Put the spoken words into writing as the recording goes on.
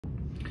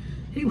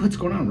Hey, what's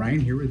going on? Ryan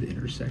here with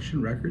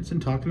Intersection Records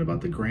and talking about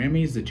the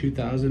Grammys. The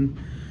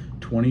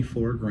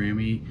 2024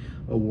 Grammy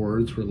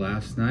Awards were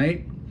last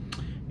night,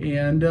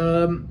 and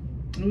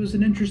it was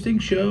an interesting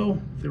show.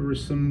 There were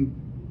some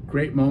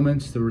great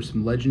moments. There were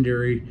some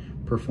legendary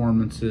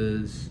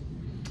performances.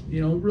 You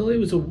know, really it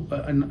was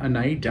a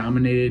night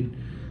dominated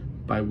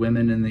by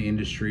women in the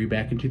industry.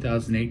 Back in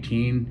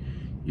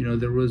 2018, you know,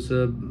 there was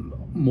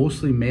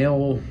mostly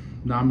male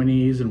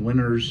nominees and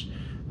winners.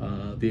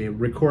 The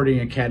Recording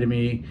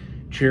Academy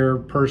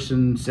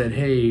chairperson said,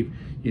 hey,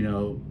 you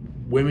know,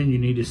 women, you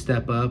need to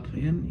step up.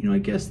 And, you know, I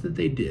guess that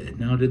they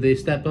did. Now, did they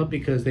step up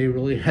because they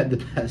really had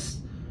the best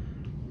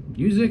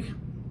music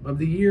of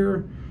the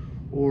year,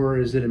 or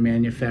is it a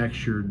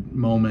manufactured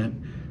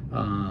moment?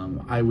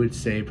 I would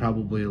say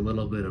probably a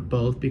little bit of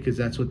both, because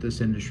that's what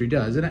this industry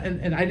does.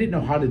 And I didn't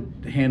know how to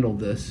handle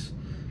this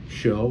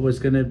show. I was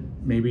going to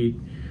maybe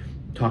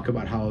talk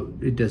about how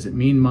it doesn't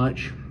mean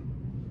much.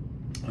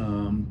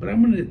 But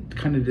I'm going to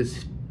kind of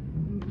just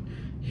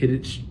hit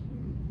it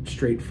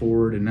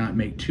straightforward and not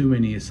make too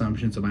many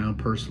assumptions of my own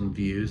personal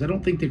views. I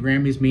don't think the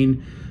Grammys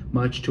mean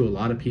much to a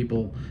lot of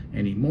people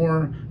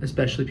anymore,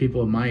 especially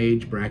people in my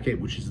age bracket,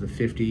 which is the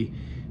 40s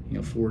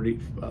and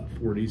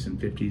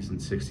 50s and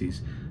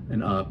 60s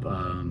and up,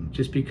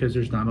 just because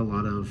there's not a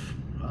lot of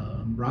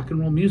rock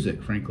and roll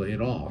music, frankly,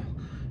 at all.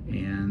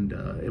 And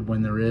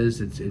when there is,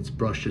 it's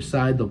brushed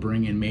aside. They'll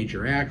bring in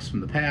major acts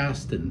from the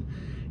past and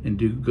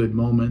do good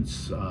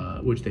moments,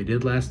 which they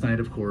did last night,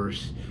 of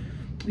course.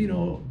 You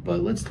know, but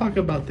let's talk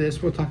about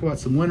this. We'll talk about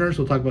some winners.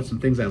 We'll talk about some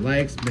things I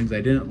liked, some things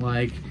I didn't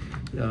like.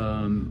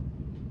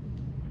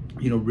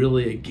 You know,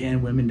 really,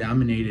 again, women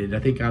dominated. I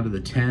think out of the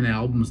 10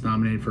 albums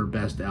nominated for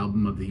Best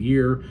Album of the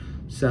Year,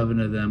 7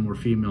 of them were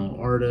female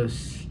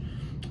artists.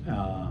 You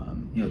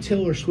know,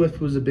 Taylor Swift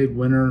was a big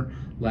winner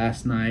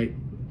last night,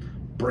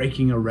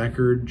 breaking a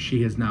record.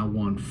 She has now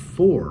won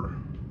 4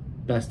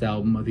 Best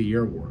Album of the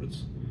Year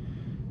awards.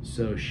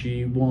 So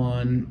she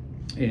won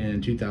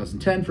in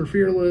 2010 for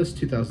Fearless,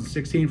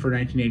 2016 for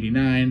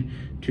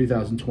 1989,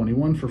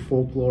 2021 for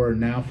Folklore,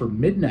 and now for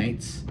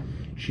Midnights,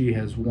 she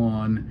has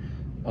won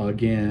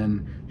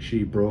again.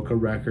 She broke a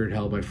record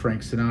held by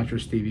Frank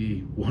Sinatra,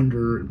 Stevie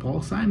Wonder, and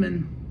Paul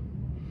Simon.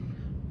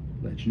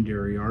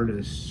 Legendary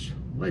artists,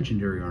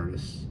 legendary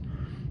artists.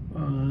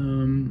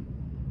 You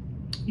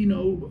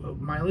know,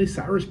 Miley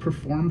Cyrus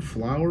performed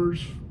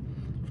Flowers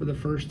for the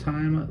first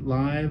time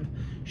live.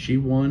 She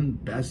won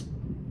Best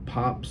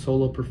Pop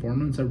Solo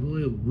Performance. I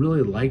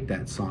really liked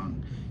that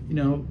song. You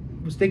know,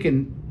 I was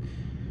thinking,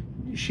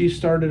 she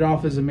started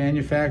off as a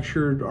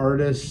manufactured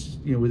artist,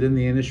 you know, within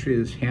the industry,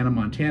 this Hannah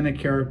Montana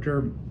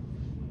character.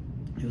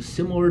 It was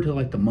similar to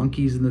like the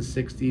Monkees in the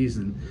 60s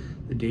and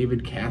the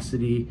David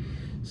Cassidy,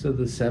 so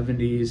the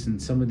 70s,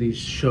 and some of these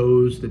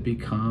shows that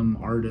become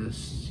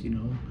artists, you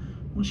know.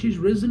 Well, she's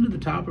risen to the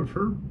top of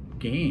her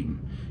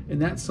game. And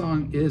that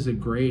song is a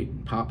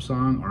great pop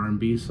song,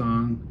 R&B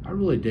song. I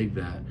really dig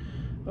that.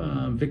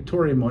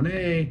 Victoria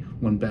Monet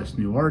won Best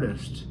New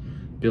Artist.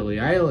 Billie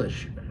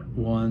Eilish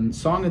won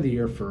Song of the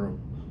Year for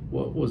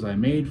What Was I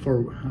Made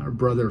For. Her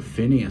brother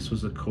Phineas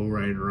was a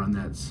co-writer on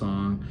that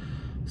song.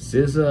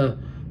 SZA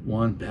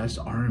won Best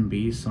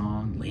R&B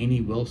Song.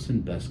 Lainey Wilson,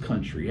 Best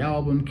Country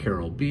Album.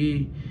 Carol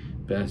B,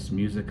 Best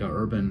Musica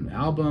Urban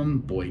Album.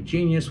 Boy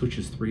Genius, which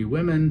is 3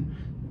 women,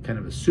 kind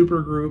of a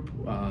super group,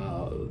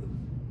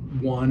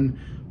 won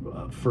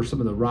for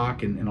some of the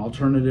rock and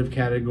alternative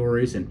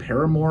categories, and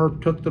Paramore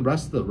took the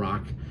rest of the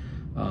rock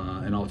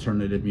and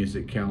alternative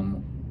music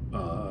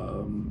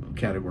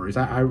categories.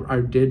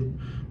 I did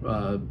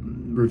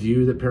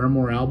review the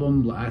Paramore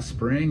album last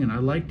spring, and I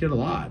liked it a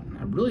lot.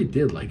 I really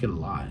did like it a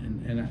lot.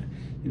 And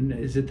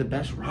is it the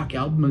best rock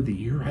album of the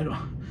year? I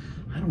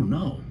don't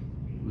know.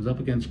 It was up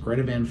against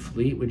Greta Van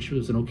Fleet, which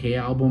was an okay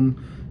album.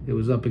 It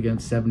was up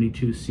against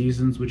 72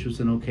 Seasons, which was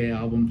an okay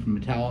album from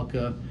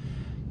Metallica.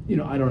 You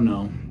know, I don't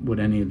know what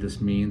any of this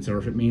means, or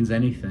if it means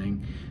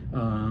anything.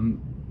 You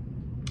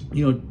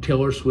know,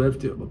 Taylor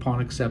Swift,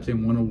 upon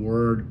accepting one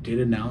award, did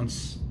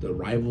announce the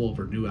arrival of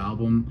her new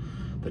album,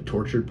 The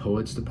Tortured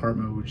Poets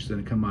Department, which is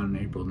going to come out on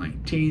April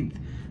 19th.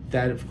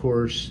 That, of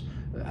course,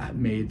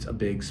 made a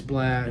big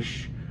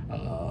splash.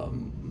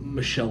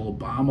 Michelle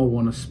Obama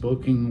won a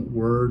spoken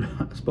word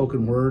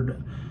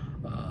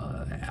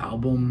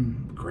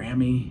album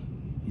Grammy,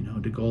 you know,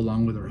 to go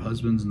along with her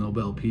husband's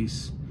Nobel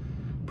Peace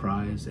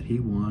Prize that he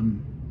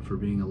won for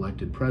being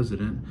elected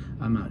president.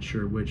 I'm not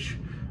sure which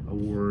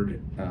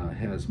award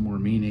has more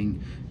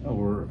meaning,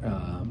 or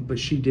but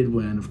she did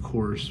win, of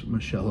course.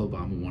 Michelle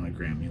Obama won a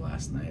Grammy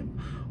last night.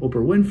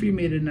 Oprah Winfrey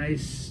made a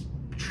nice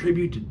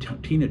tribute to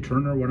Tina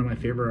Turner, one of my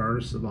favorite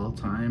artists of all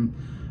time.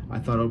 I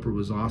thought Oprah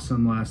was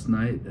awesome last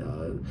night.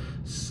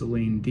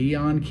 Celine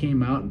Dion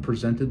came out and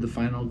presented the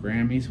final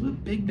Grammys. It was a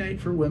big night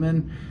for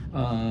women.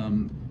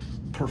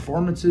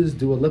 Performances.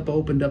 Dua Lipa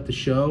opened up the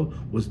show.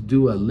 Was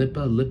Dua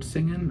Lipa lip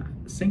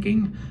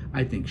syncing?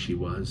 I think she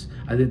was.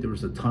 I think there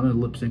was a ton of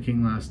lip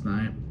syncing last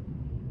night.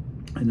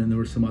 And then there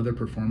were some other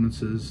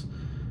performances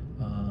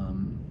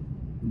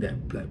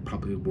that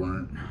probably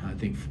weren't. I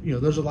think, you know,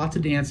 there's lots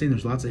of dancing,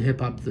 there's lots of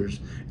hip hop.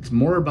 It's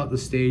more about the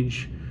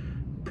stage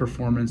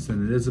performance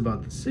than it is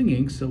about the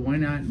singing. So why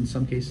not, in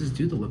some cases,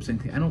 do the lip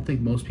sync thing? I don't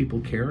think most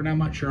people care, and I'm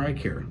not sure I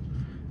care.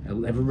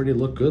 Everybody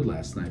looked good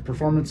last night.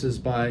 Performances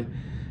by,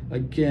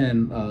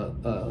 again,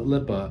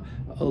 Lipa,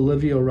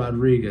 Olivia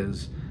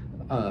Rodriguez,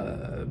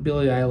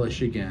 Billie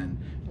Eilish again,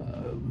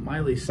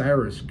 Miley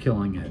Cyrus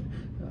killing it,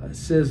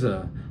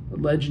 SZA,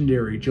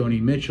 legendary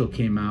Joni Mitchell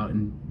came out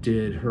and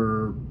did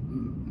her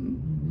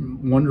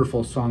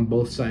wonderful song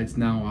Both Sides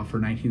Now off her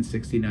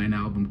 1969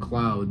 album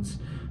Clouds,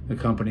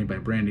 accompanied by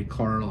Brandi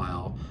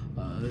Carlile.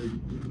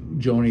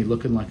 Joni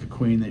looking like a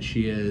queen that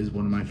she is,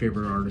 one of my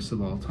favorite artists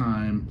of all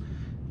time.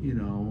 You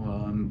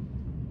know,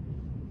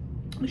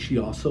 she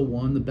also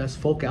won the best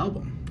folk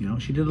album. You know,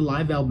 she did a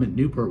live album at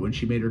Newport when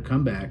she made her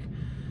comeback,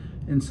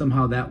 and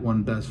somehow that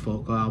won best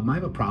folk album. I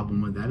have a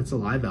problem with that. It's a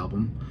live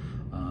album,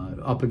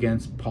 up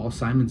against Paul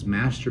Simon's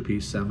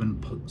masterpiece,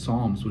 7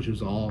 Psalms, which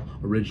is all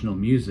original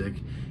music.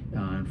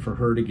 For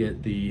her to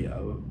get the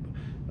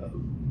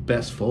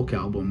best folk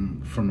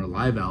album from her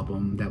live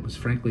album, that was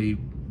frankly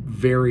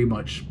very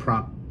much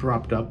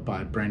propped up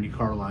by Brandi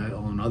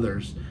Carlile and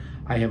others,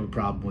 I have a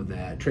problem with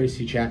that.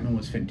 Tracy Chapman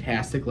was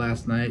fantastic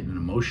last night and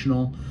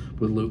emotional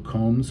with Luke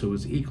Combs, who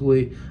was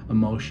equally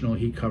emotional.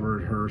 He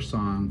covered her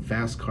song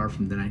Fast Car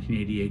from the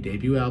 1988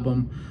 debut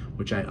album,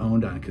 which I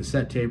owned on a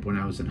cassette tape when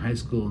I was in high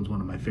school, and is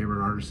one of my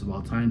favorite artists of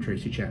all time.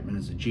 Tracy Chapman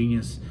is a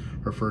genius.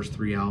 Her first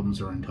 3 albums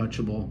are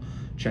untouchable.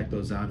 Check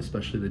those out,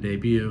 especially the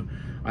debut.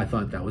 I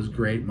thought that was a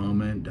great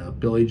moment.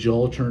 Billy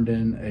Joel turned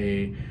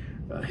in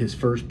his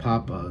first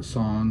pop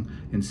song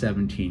in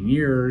 17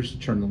 years,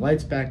 turned the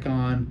lights back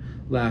on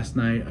last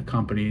night,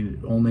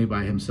 accompanied only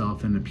by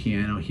himself and the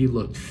piano. He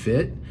looked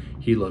fit,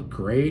 he looked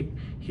great,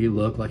 he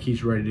looked like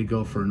he's ready to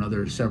go for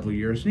another several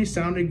years, and he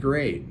sounded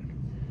great.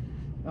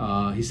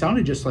 He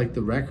sounded just like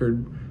the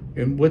record.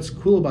 And what's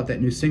cool about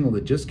that new single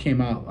that just came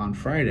out on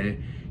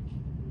Friday,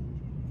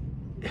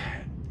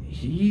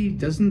 he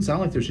doesn't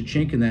sound like there's a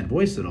chink in that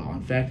voice at all.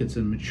 In fact, it's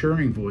a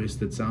maturing voice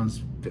that sounds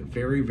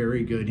very,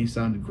 very good. He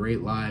sounded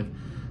great live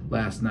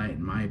last night,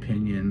 in my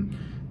opinion.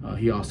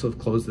 He also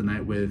closed the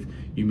night with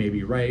You May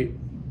Be Right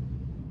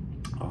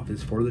off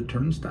his For the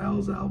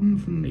Turnstiles album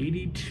from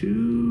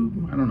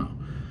 '82. I don't know.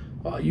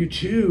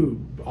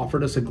 U2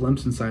 offered us a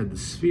glimpse inside the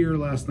Sphere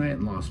last night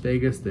in Las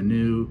Vegas, the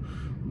new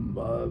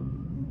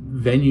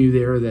venue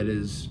there that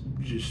is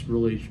just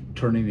really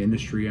turning the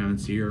industry on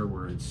its ear,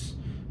 where it's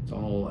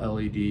all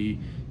LED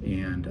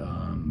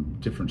and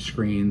different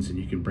screens, and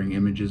you can bring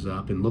images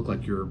up and look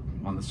like you're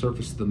on the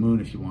surface of the moon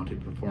if you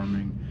wanted,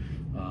 performing.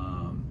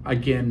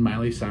 Again,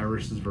 Miley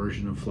Cyrus's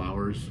version of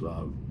Flowers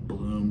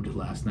bloomed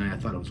last night. I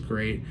thought it was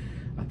great.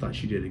 I thought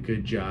she did a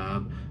good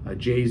job.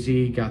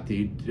 Jay-Z got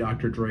the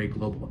Dr. Dre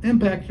Global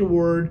Impact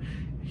Award.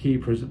 He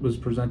was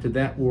presented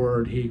that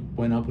award. He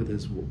went up with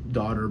his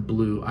daughter,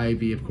 Blue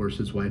Ivy. Of course,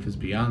 his wife is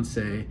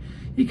Beyonce.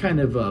 He kind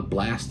of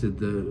blasted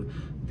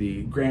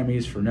the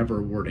Grammys for never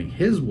awarding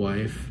his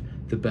wife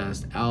the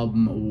Best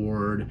Album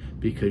Award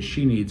because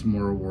she needs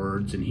more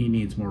awards and he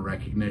needs more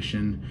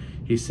recognition.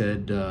 He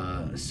said,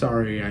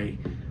 sorry,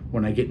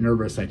 when I get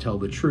nervous, I tell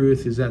the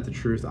truth. Is that the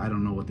truth? I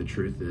don't know what the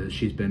truth is.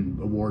 She's been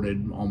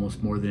awarded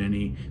almost more than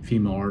any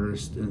female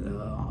artist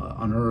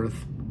on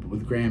earth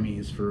with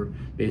Grammys for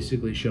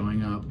basically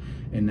showing up,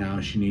 and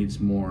now she needs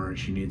more.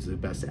 She needs the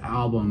best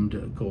album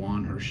to go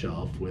on her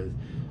shelf with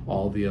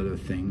all the other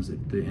things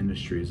that the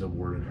industry has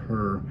awarded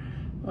her.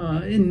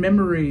 In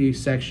memory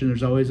section,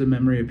 there's always a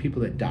memory of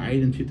people that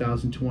died in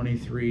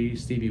 2023.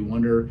 Stevie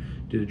Wonder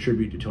did a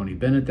tribute to Tony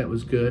Bennett that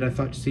was good. I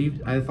thought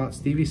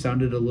Stevie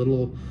sounded a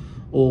little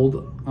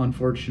old,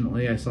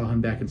 unfortunately. I saw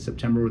him back in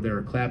September with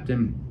Eric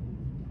Clapton.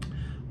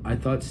 I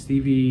thought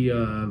Stevie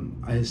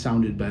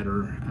sounded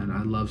better, and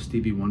I love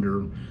Stevie Wonder,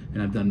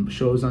 and I've done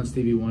shows on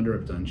Stevie Wonder.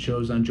 I've done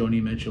shows on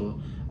Joni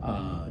Mitchell.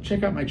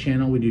 Check out my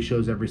channel. We do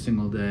shows every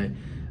single day.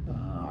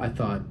 I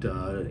thought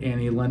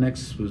Annie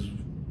Lennox was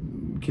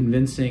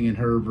convincing in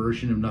her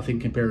version of Nothing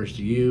Compares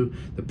to You,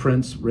 the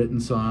Prince written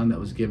song that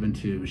was given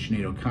to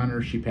Sinead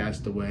O'Connor. She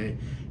passed away.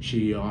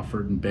 She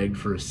offered and begged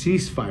for a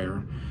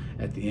ceasefire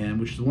at the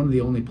end, which is one of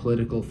the only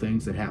political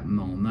things that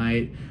happened all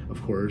night.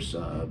 Of course,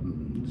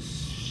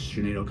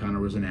 Sinead O'Connor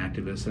was an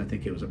activist, and I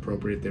think it was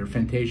appropriate there.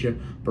 Fantasia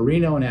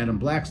Barrino and Adam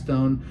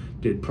Blackstone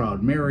did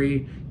Proud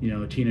Mary. You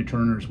know, Tina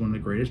Turner is one of the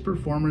greatest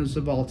performers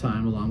of all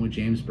time, along with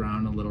James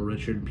Brown and Little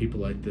Richard and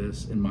people like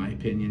this, in my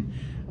opinion.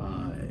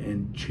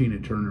 And Tina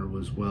Turner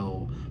was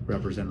well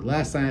represented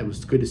last night. It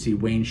was good to see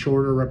Wayne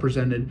Shorter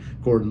represented,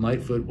 Gordon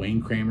Lightfoot,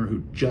 Wayne Kramer,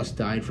 who just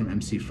died from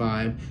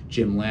MC5,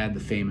 Jim Ladd, the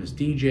famous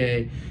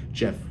DJ,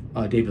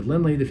 David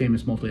Lindley, the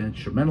famous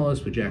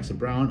multi-instrumentalist with Jackson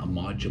Brown,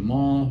 Ahmad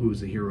Jamal, who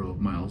was the hero of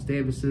Miles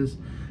Davis's,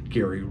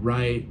 Gary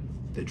Wright,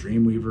 the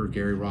Dreamweaver,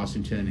 Gary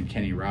Rossington, and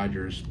Kenny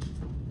Rogers.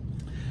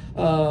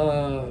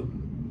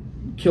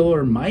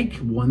 Killer Mike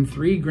won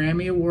 3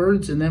 Grammy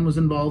Awards and then was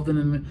involved in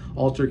an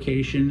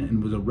altercation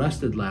and was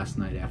arrested last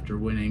night after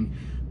winning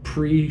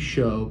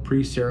pre-show,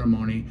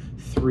 pre-ceremony,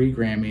 3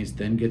 Grammys,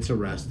 then gets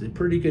arrested.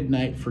 Pretty good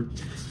night for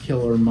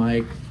Killer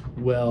Mike,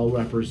 well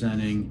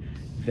representing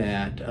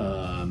that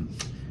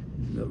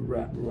the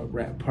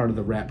rap part of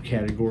the rap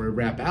category,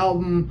 rap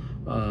album,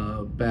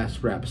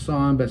 best rap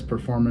song, best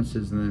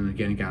performances, and then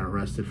again got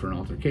arrested for an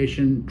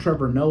altercation.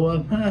 Trevor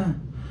Noah,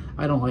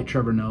 I don't like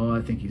Trevor Noah.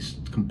 I think he's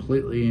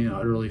completely and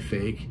utterly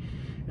fake.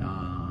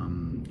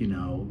 You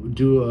know,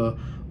 Dua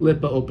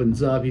Lipa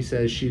opens up. He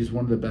says she's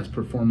one of the best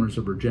performers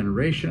of her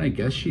generation. I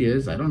guess she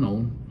is. I don't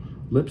know.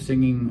 Lip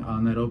singing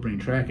on that opening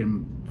track,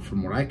 and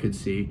from what I could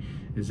see,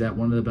 is that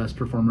one of the best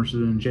performers of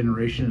the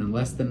generation. And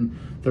less than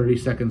 30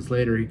 seconds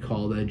later, he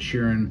called Ed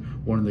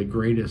Sheeran one of the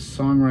greatest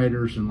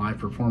songwriters and live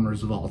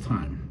performers of all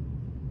time.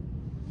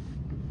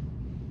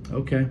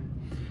 Okay.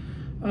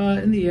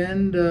 In the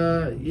end,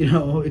 you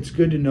know, it's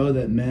good to know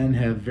that men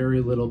have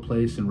very little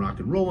place in rock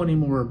and roll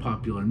anymore,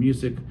 popular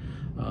music.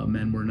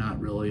 Men were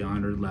not really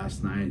honored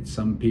last night.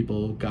 Some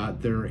people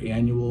got their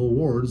annual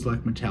awards,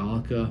 like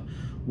Metallica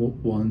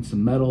won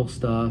some metal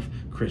stuff.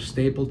 Chris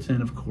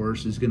Stapleton, of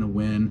course, is going to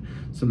win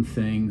some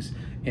things.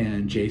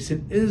 And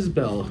Jason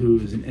Isbell, who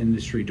is an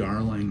industry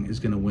darling, is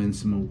going to win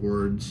some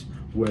awards,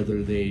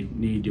 whether they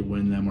need to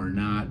win them or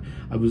not.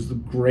 It was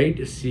great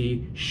to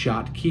see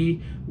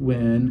Schottky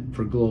win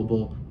for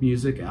Global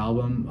Music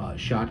Album.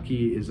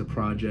 Schottky is a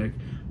project,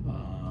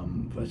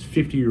 a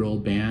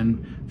 50-year-old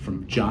band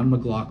from John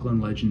McLaughlin,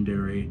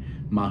 legendary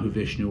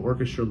Mahavishnu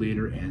orchestra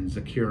leader, and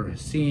Zakir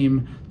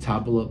Hasim,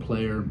 tabla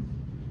player.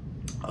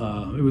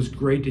 It was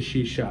great to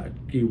see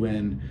Schottky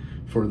win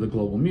for the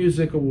Global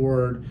Music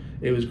Award.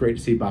 It was great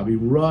to see Bobby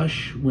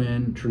Rush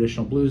win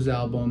Traditional Blues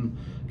Album.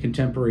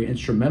 Contemporary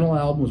Instrumental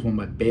Album was won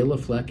by Bela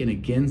Fleck, and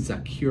again,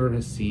 Zakir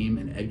Hasim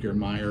and Edgar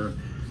Meyer.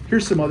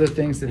 Here's some other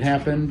things that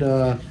happened.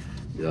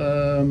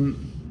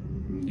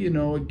 You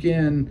know,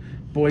 again,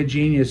 Boy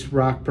Genius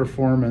rock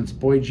performance,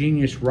 Boy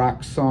Genius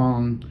rock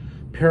song,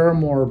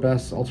 Paramore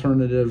best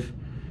alternative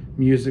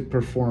music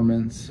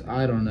performance.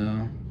 I don't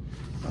know.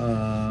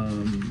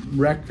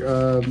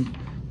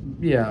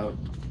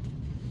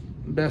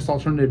 Best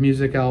alternative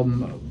music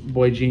album,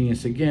 Boy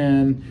Genius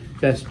again.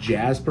 Best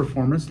jazz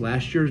performance,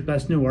 last year's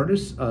best new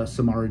artist,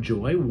 Samara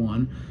Joy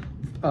won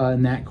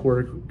in that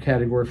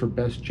category for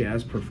best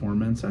jazz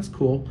performance. That's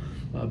cool.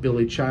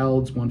 Billy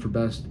Childs won for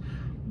best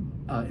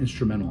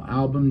instrumental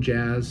album,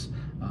 jazz.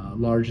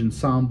 Large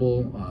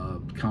ensemble,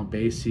 Count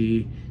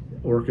Basie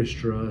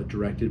orchestra,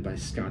 directed by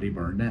Scotty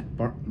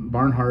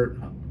Barnhart.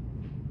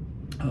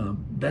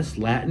 Best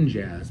Latin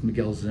jazz,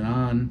 Miguel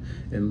Zanon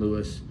and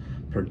Luis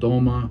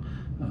Perdomo.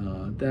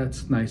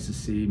 That's nice to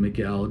see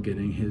Miguel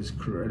getting his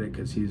credit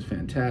because he's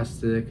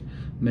fantastic.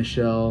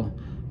 Michelle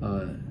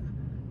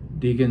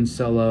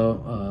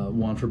Degencello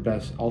won for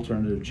best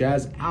alternative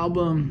jazz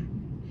album.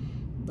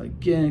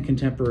 Again,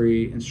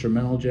 contemporary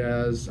instrumental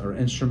jazz or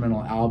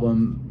instrumental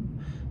album,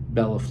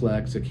 Bela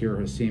Fleck, Zakir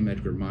Hasim,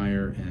 Edgar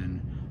Meyer,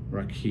 and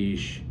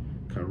Rakesh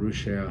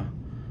Karusha.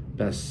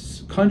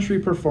 Best country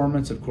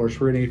performance, of course,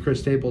 we're going to get Chris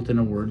Stapleton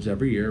awards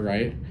every year,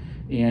 right?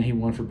 And he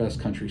won for best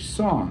country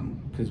song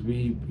because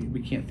we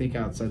can't think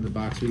outside the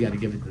box. We got to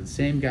give it to the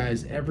same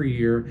guys every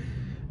year.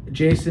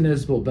 Jason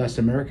Isbell, best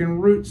American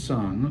roots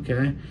song,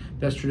 okay.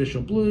 Best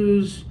traditional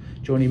blues.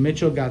 Joni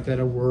Mitchell got that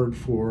award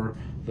for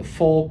the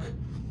folk.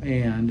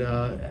 And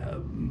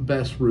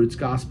best roots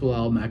gospel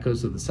album,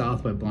 Echoes of the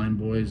South by Blind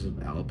Boys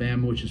of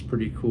Alabama, which is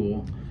pretty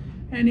cool.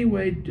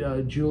 Anyway,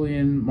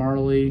 Julian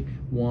Marley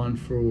won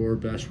for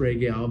best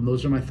reggae album.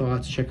 Those are my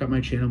thoughts. Check out my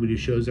channel. We do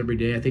shows every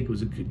day. I think it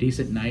was a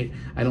decent night.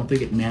 I don't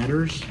think it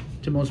matters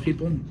to most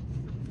people.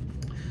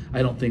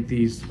 I don't think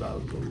these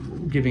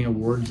giving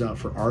awards out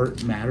for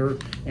art matter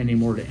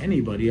anymore to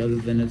anybody, other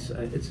than it's a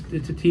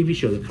TV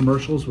show. The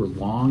commercials were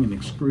long and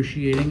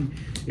excruciating.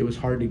 It was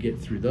hard to get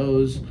through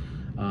those.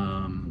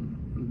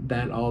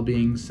 That all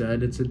being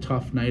said, it's a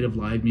tough night of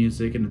live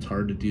music, and it's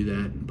hard to do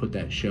that and put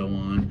that show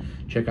on.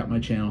 Check out my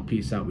channel.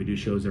 Peace out. We do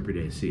shows every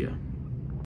day. See ya.